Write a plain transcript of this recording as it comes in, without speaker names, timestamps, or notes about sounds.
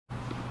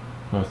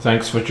Well,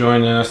 thanks for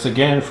joining us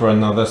again for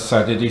another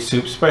Saturday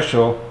Soup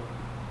special.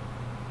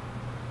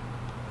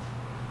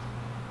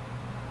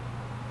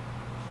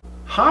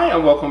 Hi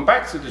and welcome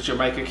back to the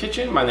Jamaica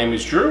Kitchen. My name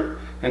is Drew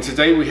and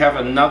today we have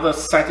another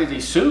Saturday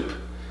soup,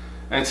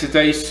 and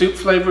today's soup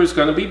flavor is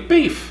going to be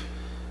beef,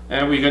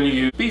 and we're going to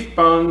use beef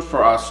bone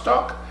for our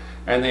stock,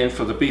 and then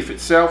for the beef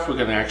itself we're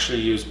going to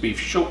actually use beef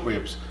short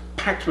ribs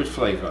packed with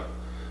flavor.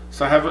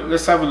 So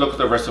let's have a look at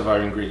the rest of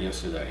our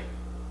ingredients today.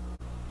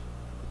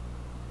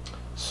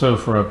 So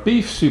for our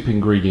beef soup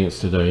ingredients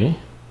today,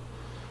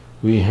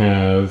 we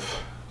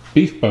have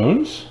beef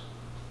bones,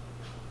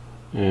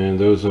 and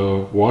those are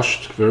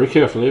washed very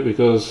carefully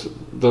because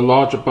the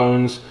larger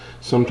bones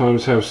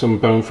sometimes have some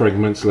bone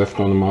fragments left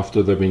on them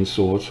after they've been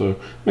sawed, so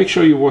make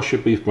sure you wash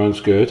your beef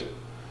bones good.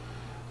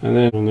 And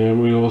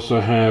then we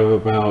also have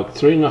about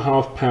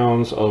 3.5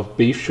 pounds of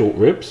beef short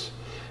ribs,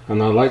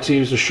 and I like to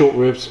use the short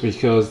ribs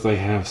because they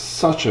have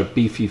such a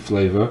beefy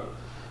flavor,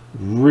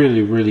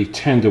 really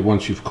tender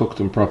once you've cooked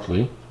them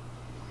properly.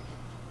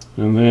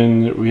 And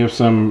then we have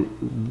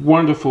some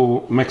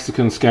wonderful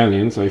Mexican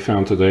scallions I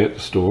found today at the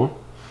store,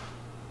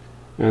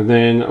 and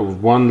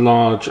then 1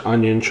 large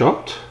onion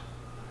chopped.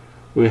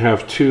 We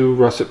have 2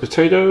 russet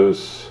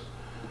potatoes,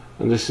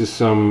 and this is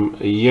some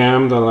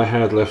yam that I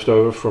had left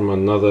over from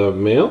another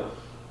meal,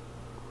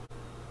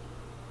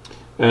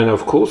 and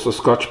of course a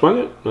Scotch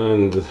bonnet,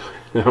 and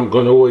I'm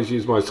going to always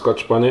use my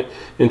Scotch bonnet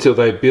until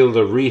they build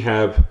a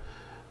rehab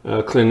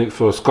clinic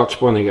for Scotch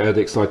bonnet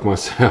addicts like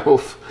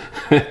myself.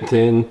 And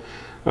then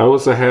I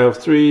also have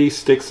 3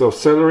 sticks of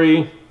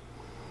celery,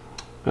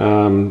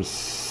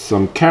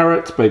 some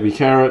carrots, baby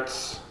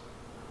carrots.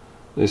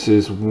 This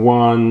is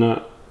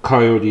 1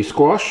 coyote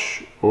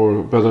squash,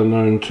 or better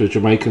known to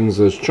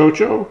Jamaicans as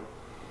chocho.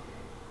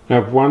 I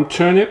have 1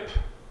 turnip.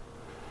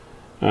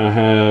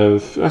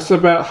 That's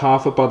about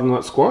half a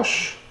butternut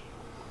squash.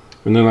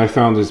 And then I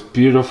found this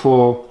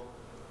beautiful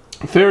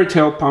fairy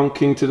tale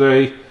pumpkin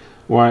today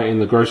while in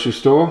the grocery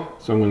store,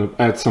 so I'm going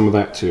to add some of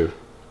that too.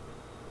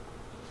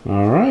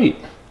 Alright,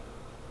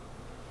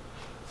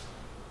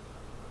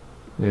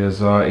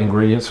 there's our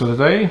ingredients for the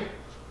day,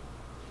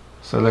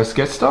 so let's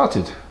get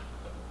started.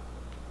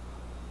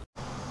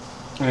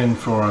 And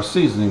for our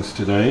seasonings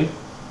today,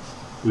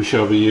 we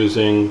shall be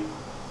using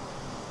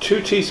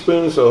 2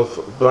 teaspoons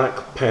of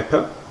black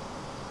pepper,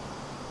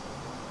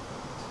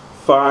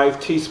 5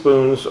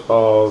 teaspoons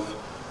of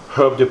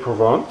herb de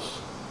Provence,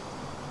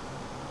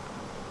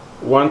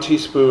 1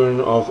 teaspoon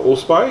of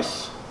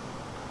allspice,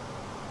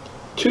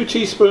 2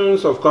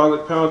 teaspoons of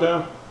garlic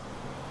powder,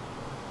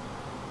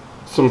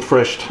 some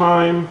fresh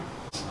thyme,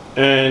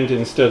 and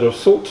instead of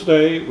salt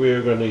today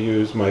we're going to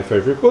use my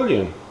favorite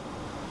bouillon.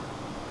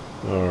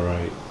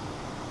 Alright.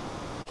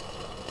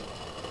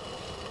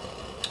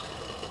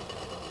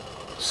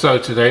 So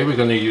today we're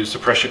going to use the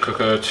pressure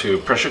cooker to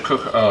pressure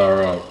cook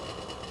our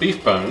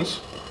beef bones,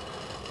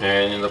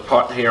 and in the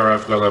pot here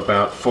I've got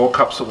about 4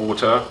 cups of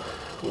water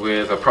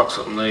with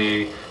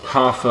approximately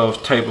half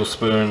of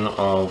tablespoon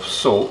of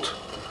salt,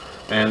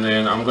 and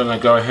then I'm going to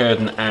go ahead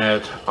and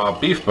add our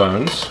beef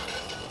bones.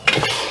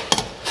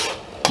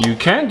 You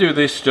can do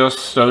this just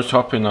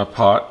stovetop in a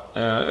pot.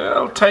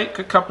 It'll take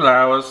a couple of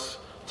hours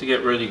to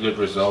get really good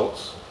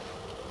results,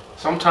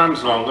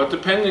 sometimes longer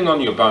depending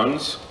on your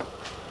bones,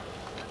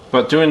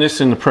 but doing this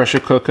in the pressure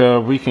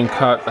cooker we can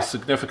cut a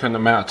significant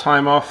amount of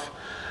time off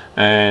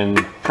and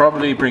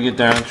probably bring it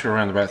down to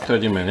around about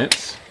 30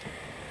 minutes.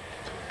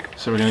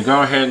 So we're going to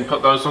go ahead and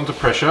put those onto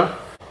pressure.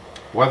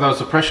 While those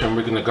are pressing,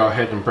 we're going to go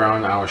ahead and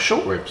brown our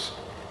short ribs.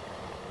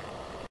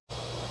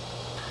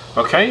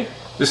 Okay,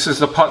 this is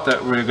the pot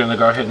that we're going to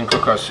go ahead and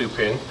cook our soup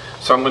in.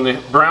 So I'm going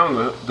to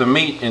brown the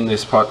meat in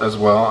this pot as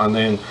well, and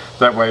then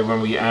that way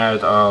when we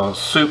add our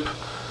soup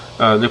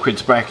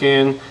liquids back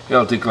in,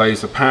 it'll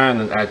deglaze the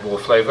pan and add more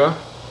flavor.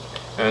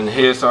 And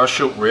here's our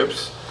short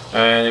ribs,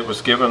 and it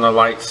was given a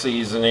light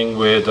seasoning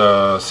with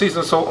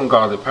seasoned salt and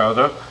garlic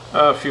powder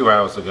a few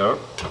hours ago.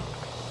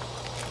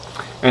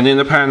 And in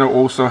the pan I'll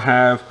also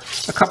have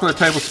a couple of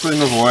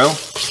tablespoons of oil.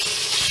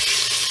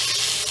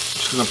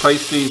 Just going to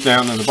place these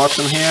down in the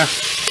bottom here.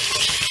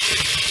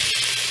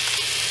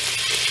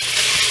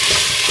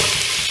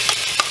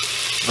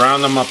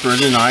 Brown them up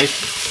really nice.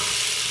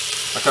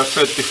 Like I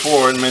said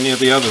before in many of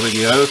the other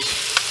videos,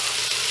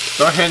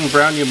 go ahead and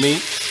brown your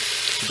meat.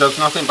 It does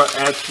nothing but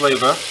add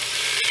flavor.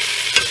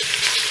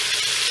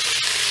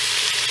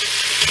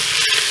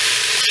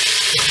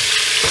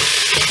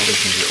 We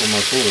can get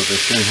almost all of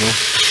this in here.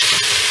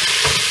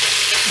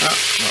 Not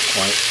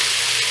quite.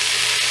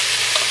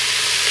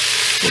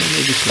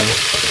 Maybe so.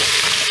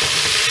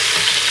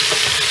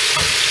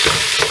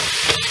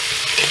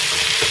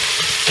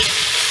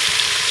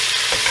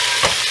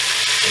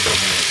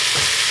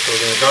 So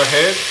we're going to go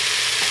ahead,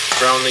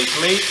 brown these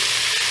meats,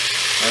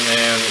 and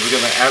then we're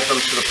going to add them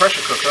to the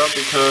pressure cooker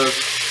because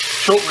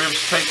short ribs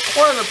take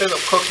quite a bit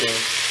of cooking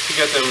to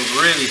get them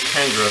really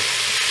tender.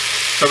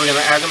 So we're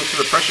going to add them to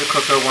the pressure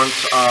cooker once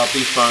our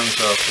beef bones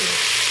are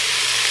finished.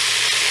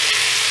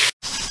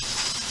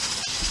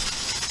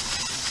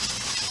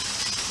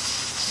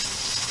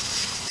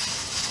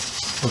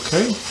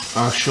 Okay,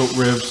 our short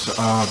ribs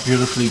are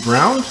beautifully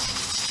browned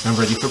and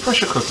ready for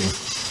pressure cooking.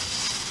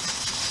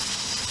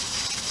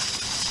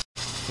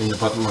 In the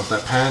bottom of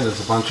that pan there's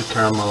a bunch of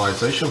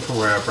caramelization from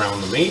where I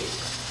browned the meat.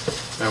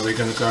 Now we're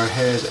going to go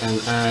ahead and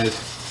add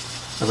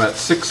about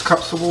 6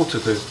 cups of water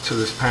to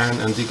this pan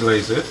and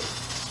deglaze it.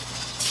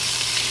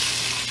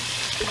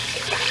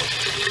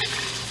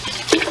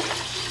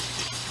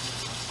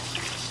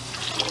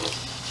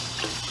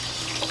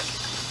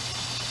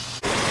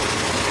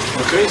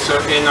 Okay, so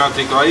in our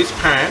deglazed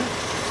pan,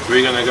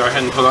 we're going to go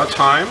ahead and put our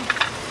thyme.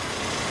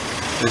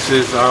 This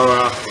is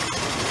our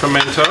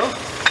pimento,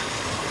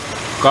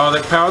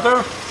 garlic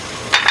powder,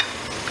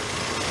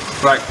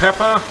 black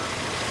pepper,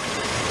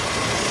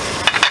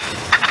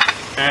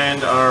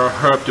 and our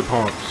herb de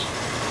Provence.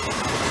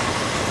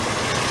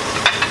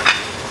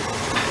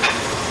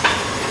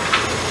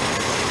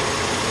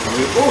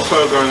 We're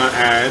also going to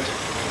add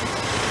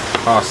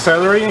our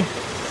celery,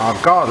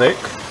 our garlic,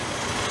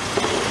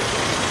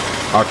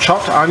 our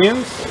chopped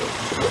onions,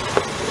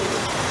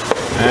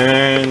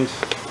 and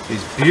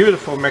these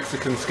beautiful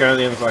Mexican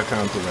scallions I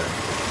found today.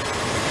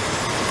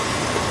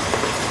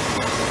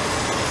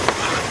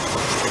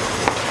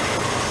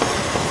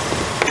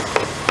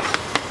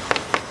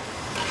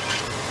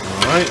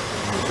 Alright,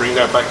 we'll bring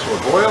that back to a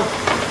boil.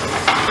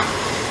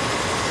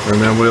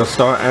 And then we'll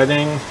start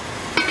adding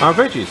our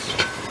veggies.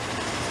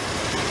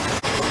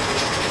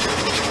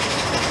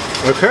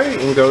 Okay,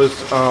 in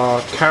goes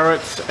our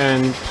carrots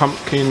and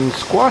pumpkin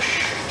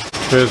squash.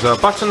 There's our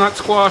butternut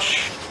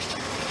squash,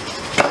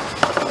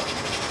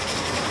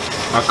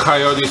 our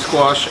coyote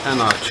squash, and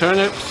our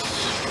turnips.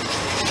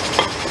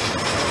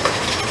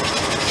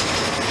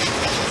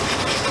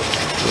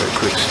 Very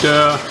quick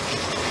stir.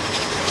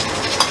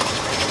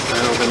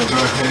 And I'm going to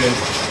go ahead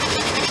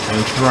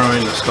and throw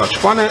in the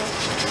Scotch bonnet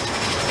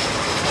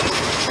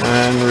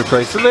and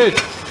replace the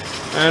lid.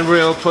 And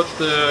we'll put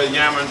the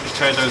yam and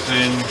potatoes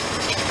in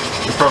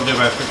probably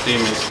about 15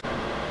 minutes.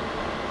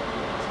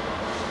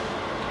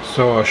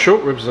 So our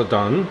short ribs are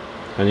done,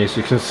 and as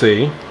you can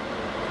see,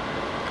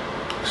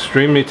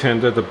 extremely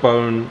tender. The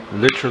bone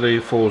literally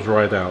falls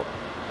right out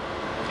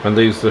and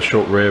leaves the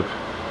short rib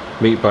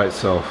meat by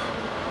itself.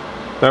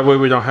 That way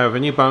we don't have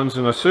any bones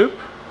in the soup,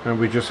 and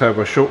we just have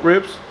our short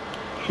ribs.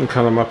 You can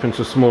cut them up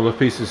into smaller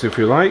pieces if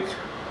you like.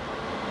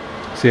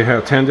 See how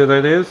tender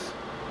that is?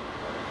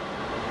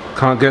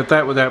 Can't get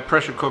that without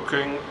pressure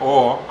cooking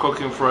or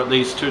cooking for at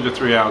least 2 to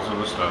 3 hours on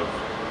the stove.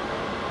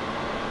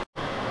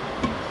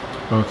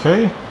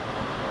 Okay,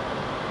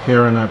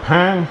 here in our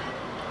pan,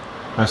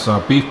 that's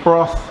our beef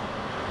broth.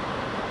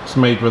 It's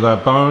made with our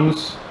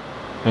bones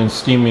and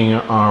steaming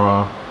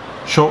our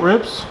short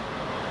ribs.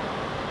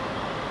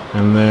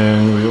 And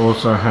then we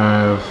also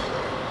have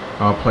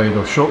our plate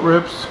of short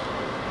ribs,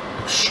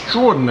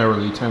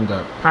 extraordinarily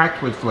tender,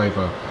 packed with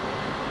flavor.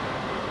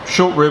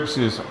 Short ribs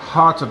is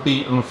hard to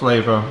beat in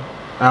flavor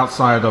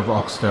outside of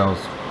oxtails.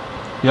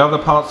 The other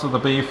parts of the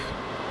beef,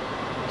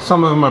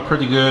 some of them are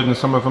pretty good and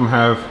some of them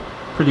have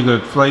pretty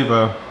good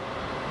flavor,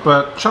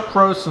 but chuck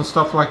roast and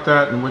stuff like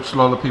that, in which a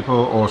lot of people,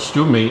 or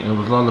stew meat, and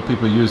which a lot of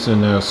people use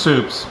in their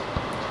soups,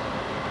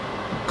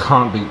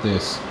 can't beat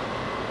this.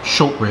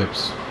 Short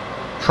ribs,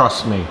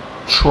 trust me,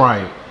 try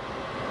it.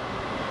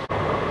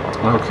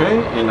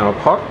 Okay, in our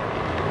pot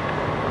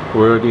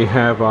we already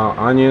have our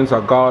onions,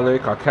 our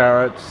garlic, our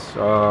carrots,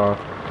 our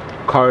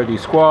coyote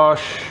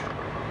squash,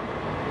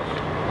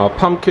 our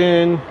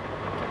pumpkin.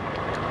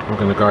 I'm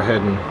going to go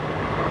ahead and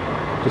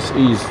just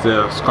ease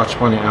the Scotch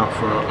bonnet out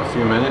for a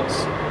few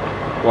minutes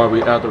while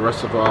we add the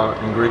rest of our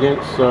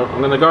ingredients. So I'm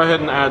going to go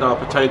ahead and add our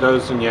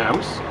potatoes and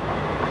yams.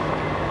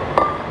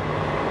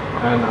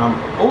 And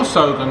I'm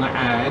also going to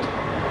add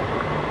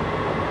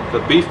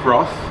the beef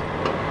broth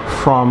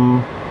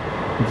from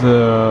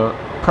the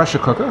pressure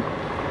cooker.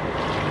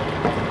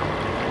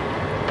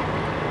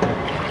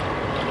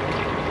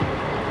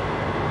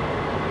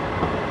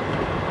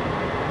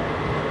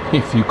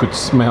 If you could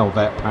smell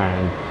that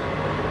pan.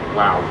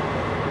 Wow.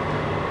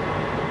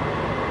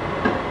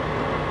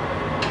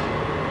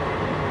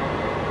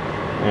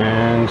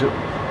 And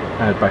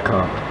add back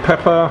our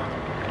pepper.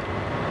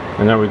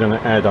 And now we're going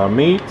to add our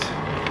meat.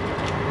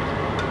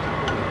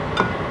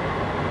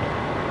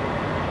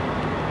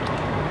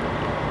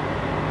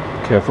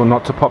 Careful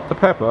not to pop the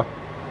pepper.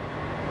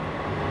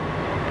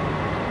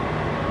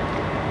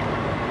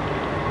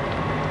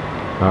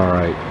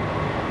 Alright.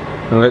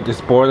 And let this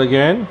boil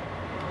again.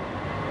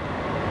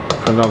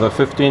 Another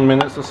 15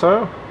 minutes or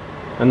so,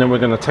 and then we're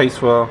going to taste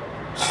for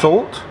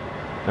salt,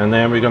 and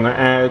then we're going to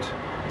add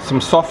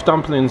some soft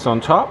dumplings on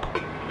top.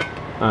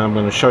 I'm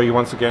going to show you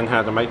once again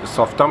how to make the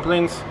soft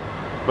dumplings,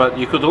 but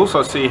you could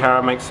also see how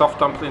I make soft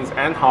dumplings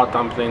and hard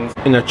dumplings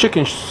in a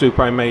chicken soup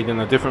I made in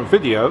a different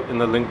video in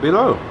the link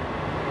below.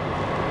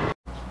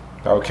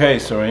 Okay,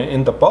 so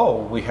in the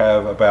bowl we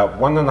have about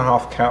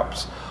 1.5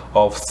 cups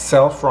of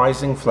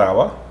self-rising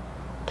flour,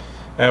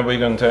 and we're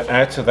going to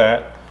add to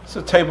that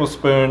a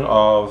tablespoon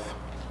of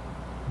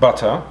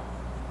butter.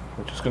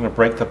 We're just going to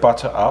break the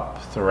butter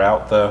up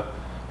throughout the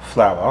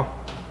flour,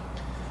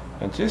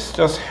 and this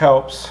just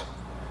helps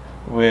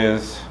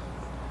with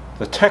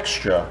the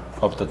texture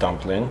of the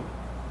dumpling.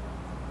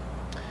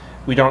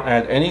 We don't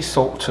add any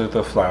salt to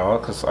the flour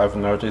because I've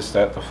noticed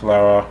that the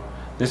flour,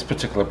 this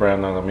particular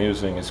brand that I'm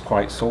using, is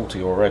quite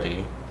salty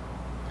already.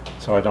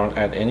 So I don't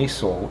add any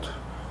salt.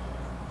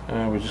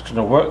 And we're just going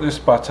to work this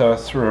butter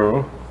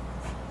through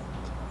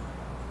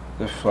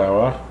the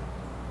flour.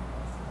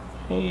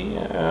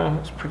 Yeah,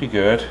 it's pretty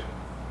good.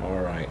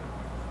 Alright.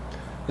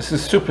 This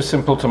is super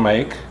simple to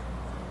make,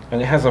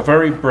 and it has a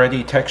very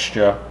bready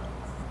texture,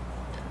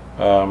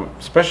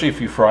 especially if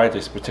you fry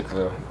this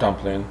particular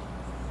dumpling.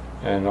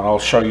 And I'll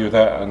show you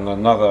that in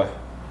another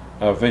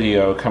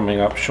video coming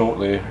up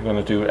shortly. We're going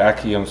to do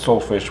ackee and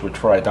saltfish with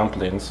fried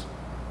dumplings.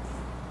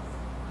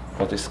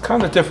 But it's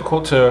kind of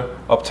difficult to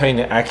obtain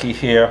the ackee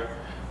here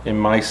in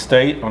my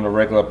state on a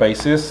regular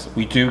basis.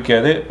 We do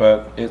get it,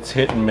 but it's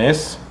hit and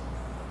miss.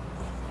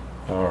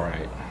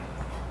 Alright.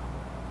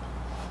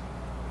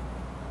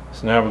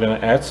 So now we're going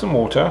to add some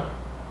water.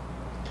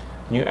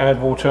 You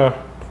add water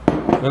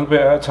a little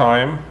bit at a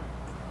time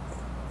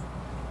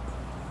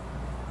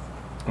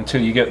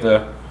until you get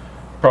the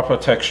proper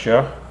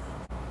texture.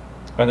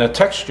 And the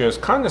texture is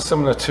kind of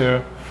similar to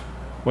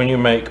when you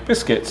make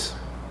biscuits.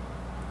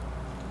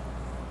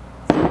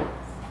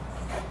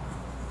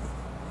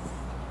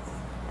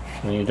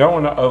 And you don't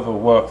want to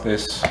overwork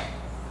this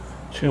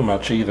too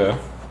much either,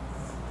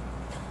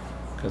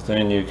 because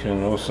then you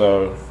can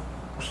also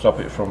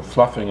stop it from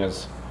fluffing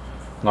as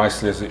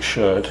nicely as it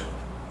should.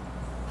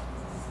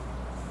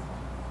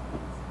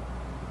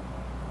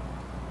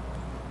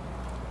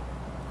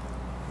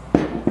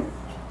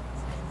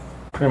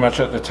 Pretty much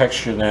at the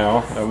texture now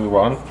that we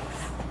want.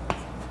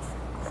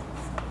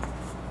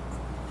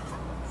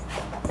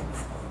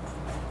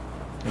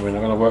 And we're not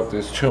going to work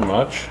this too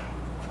much.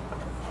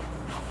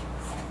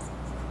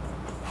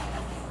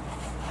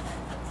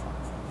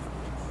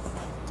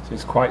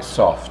 It's quite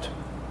soft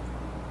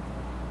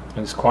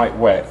and it's quite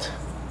wet,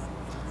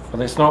 but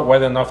it's not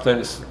wet enough that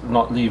it's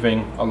not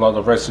leaving a lot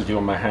of residue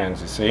on my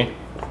hands, you see.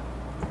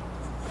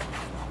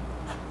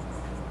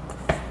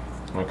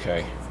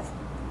 Okay,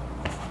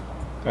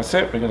 that's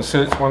it. We're going to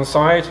sit it to one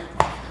side.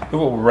 It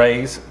will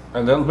raise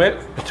a little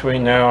bit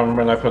between now and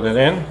when I put it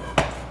in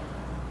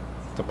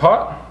the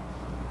pot,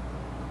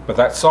 but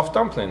that's soft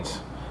dumplings.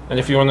 And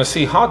if you want to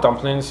see hard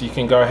dumplings, you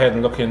can go ahead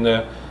and look in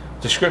the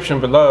description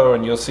below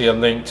and you'll see a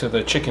link to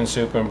the chicken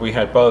soup, and we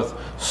had both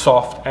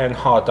soft and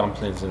hard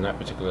dumplings in that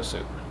particular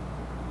soup.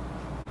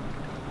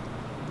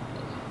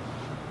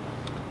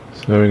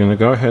 So we're going to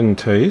go ahead and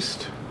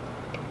taste.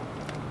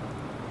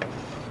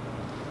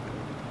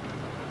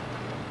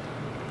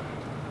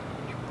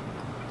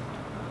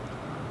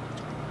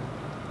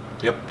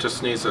 Yep,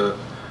 just needs a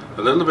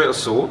little bit of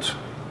salt.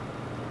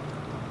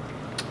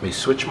 Let me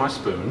switch my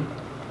spoon.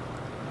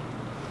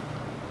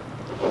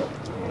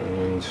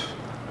 And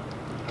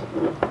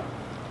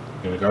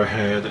I'm going to go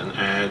ahead and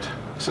add,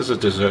 this is a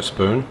dessert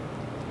spoon.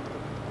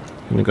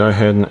 I'm going to go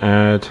ahead and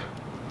add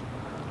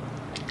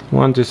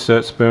 1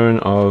 dessert spoon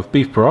of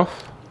beef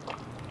broth.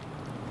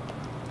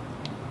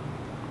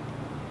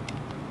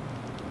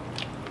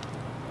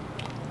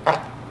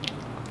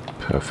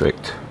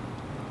 Perfect.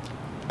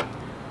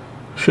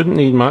 Shouldn't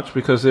need much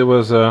because there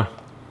was a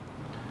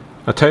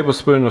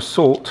tablespoon of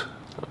salt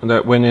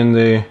that went in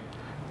the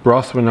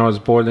broth when I was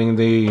boiling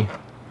the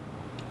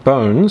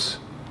bones,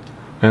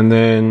 and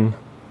then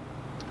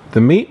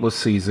the meat was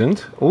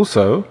seasoned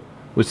also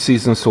with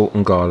seasoned salt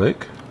and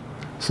garlic,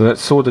 so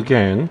that's salt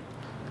again.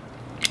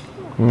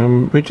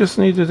 We just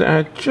needed to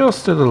add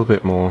just a little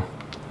bit more,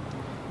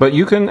 but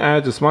you can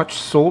add as much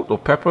salt or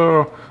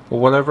pepper or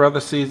whatever other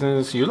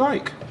seasonings you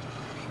like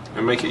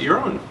and make it your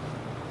own.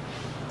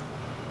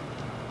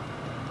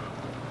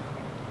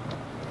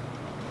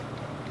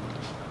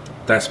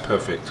 That's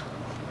perfect.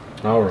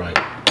 Alright.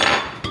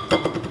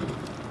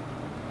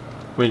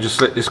 We just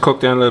let this cook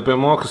down a little bit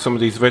more because some of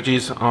these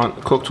veggies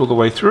aren't cooked all the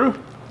way through.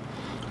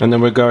 And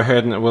then we'll go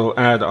ahead and we'll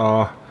add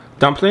our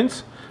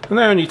dumplings. And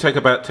they only take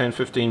about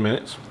 10-15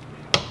 minutes.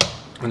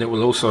 And it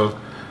will also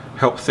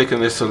help thicken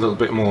this a little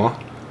bit more.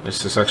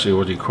 This is actually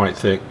already quite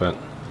thick, but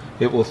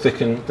it will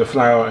thicken the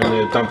flour, and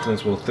the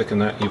dumplings will thicken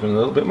that even a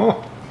little bit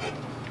more.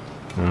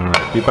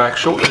 Alright, be back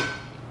shortly.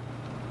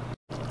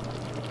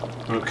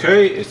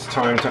 Okay, it's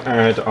time to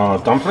add our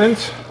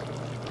dumplings,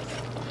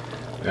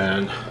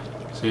 and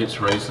see it's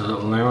raised a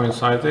little now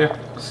inside there,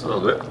 just a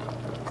little bit.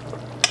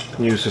 You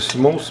can use a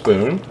small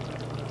spoon,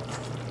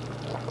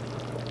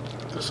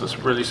 just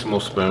a really small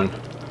spoon,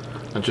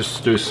 and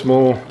just do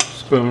small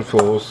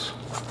spoonfuls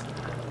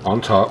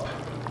on top.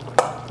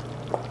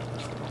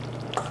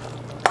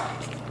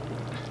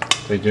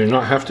 They do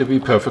not have to be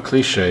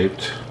perfectly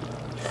shaped.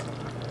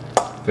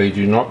 They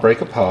do not break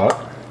apart.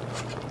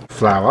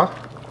 Flour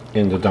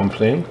in the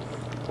dumpling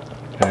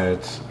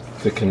adds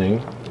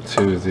thickening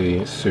to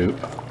the soup,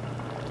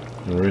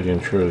 and really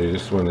and truly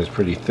this one is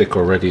pretty thick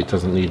already. It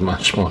doesn't need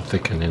much more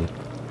thickening,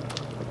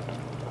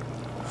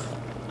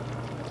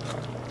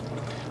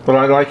 but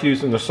I like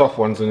using the soft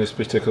ones in this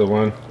particular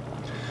one.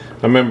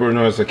 I remember when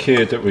I was a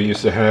kid that we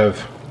used to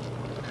have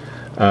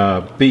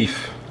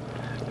beef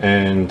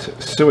and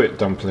suet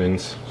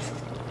dumplings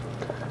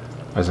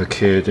as a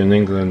kid in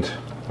England.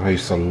 I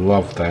used to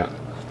love that.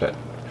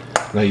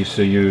 They used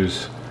to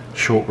use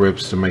short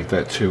ribs to make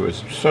that too.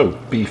 It's so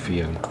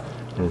beefy and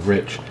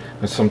rich.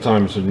 And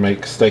sometimes would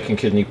make steak and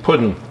kidney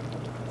pudding.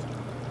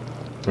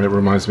 And it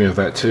reminds me of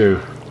that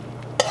too.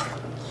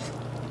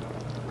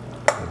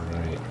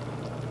 Alright.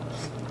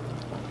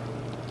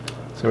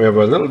 So we have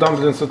our little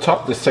dumplings at the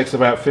top. This takes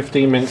about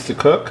 15 minutes to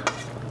cook.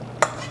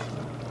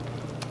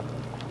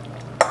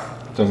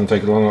 Doesn't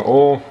take long at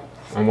all.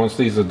 And once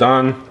these are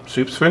done,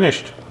 soup's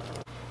finished.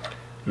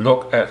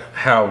 Look at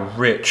how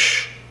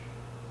rich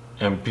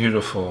and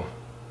beautiful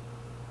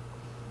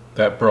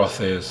that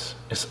broth is.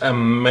 It's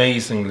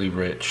amazingly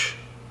rich.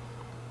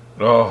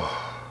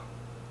 Oh,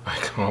 I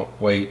can't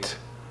wait.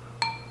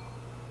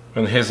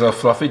 And here's our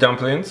fluffy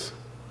dumplings.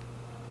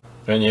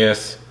 And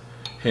yes,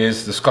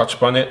 here's the Scotch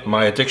bonnet,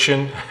 my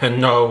addiction. And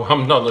no,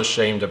 I'm not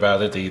ashamed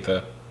about it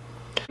either.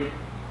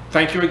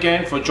 Thank you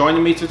again for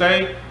joining me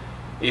today.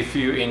 If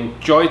you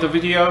enjoyed the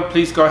video,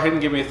 please go ahead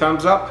and give me a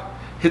thumbs up.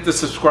 Hit the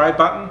subscribe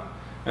button.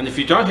 And if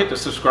you don't hit the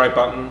subscribe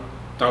button,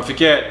 don't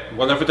forget,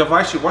 whatever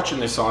device you're watching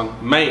this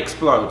on may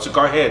explode. So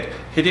go ahead,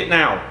 hit it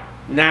now.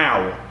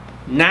 Now.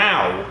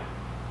 Now.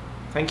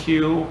 Thank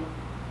you.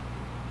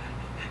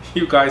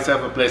 You guys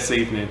have a blessed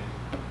evening.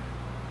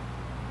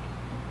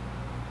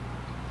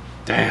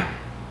 Damn.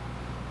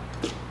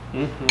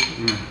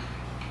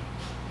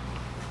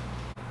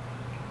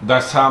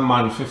 That's how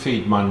man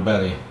feed man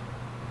belly.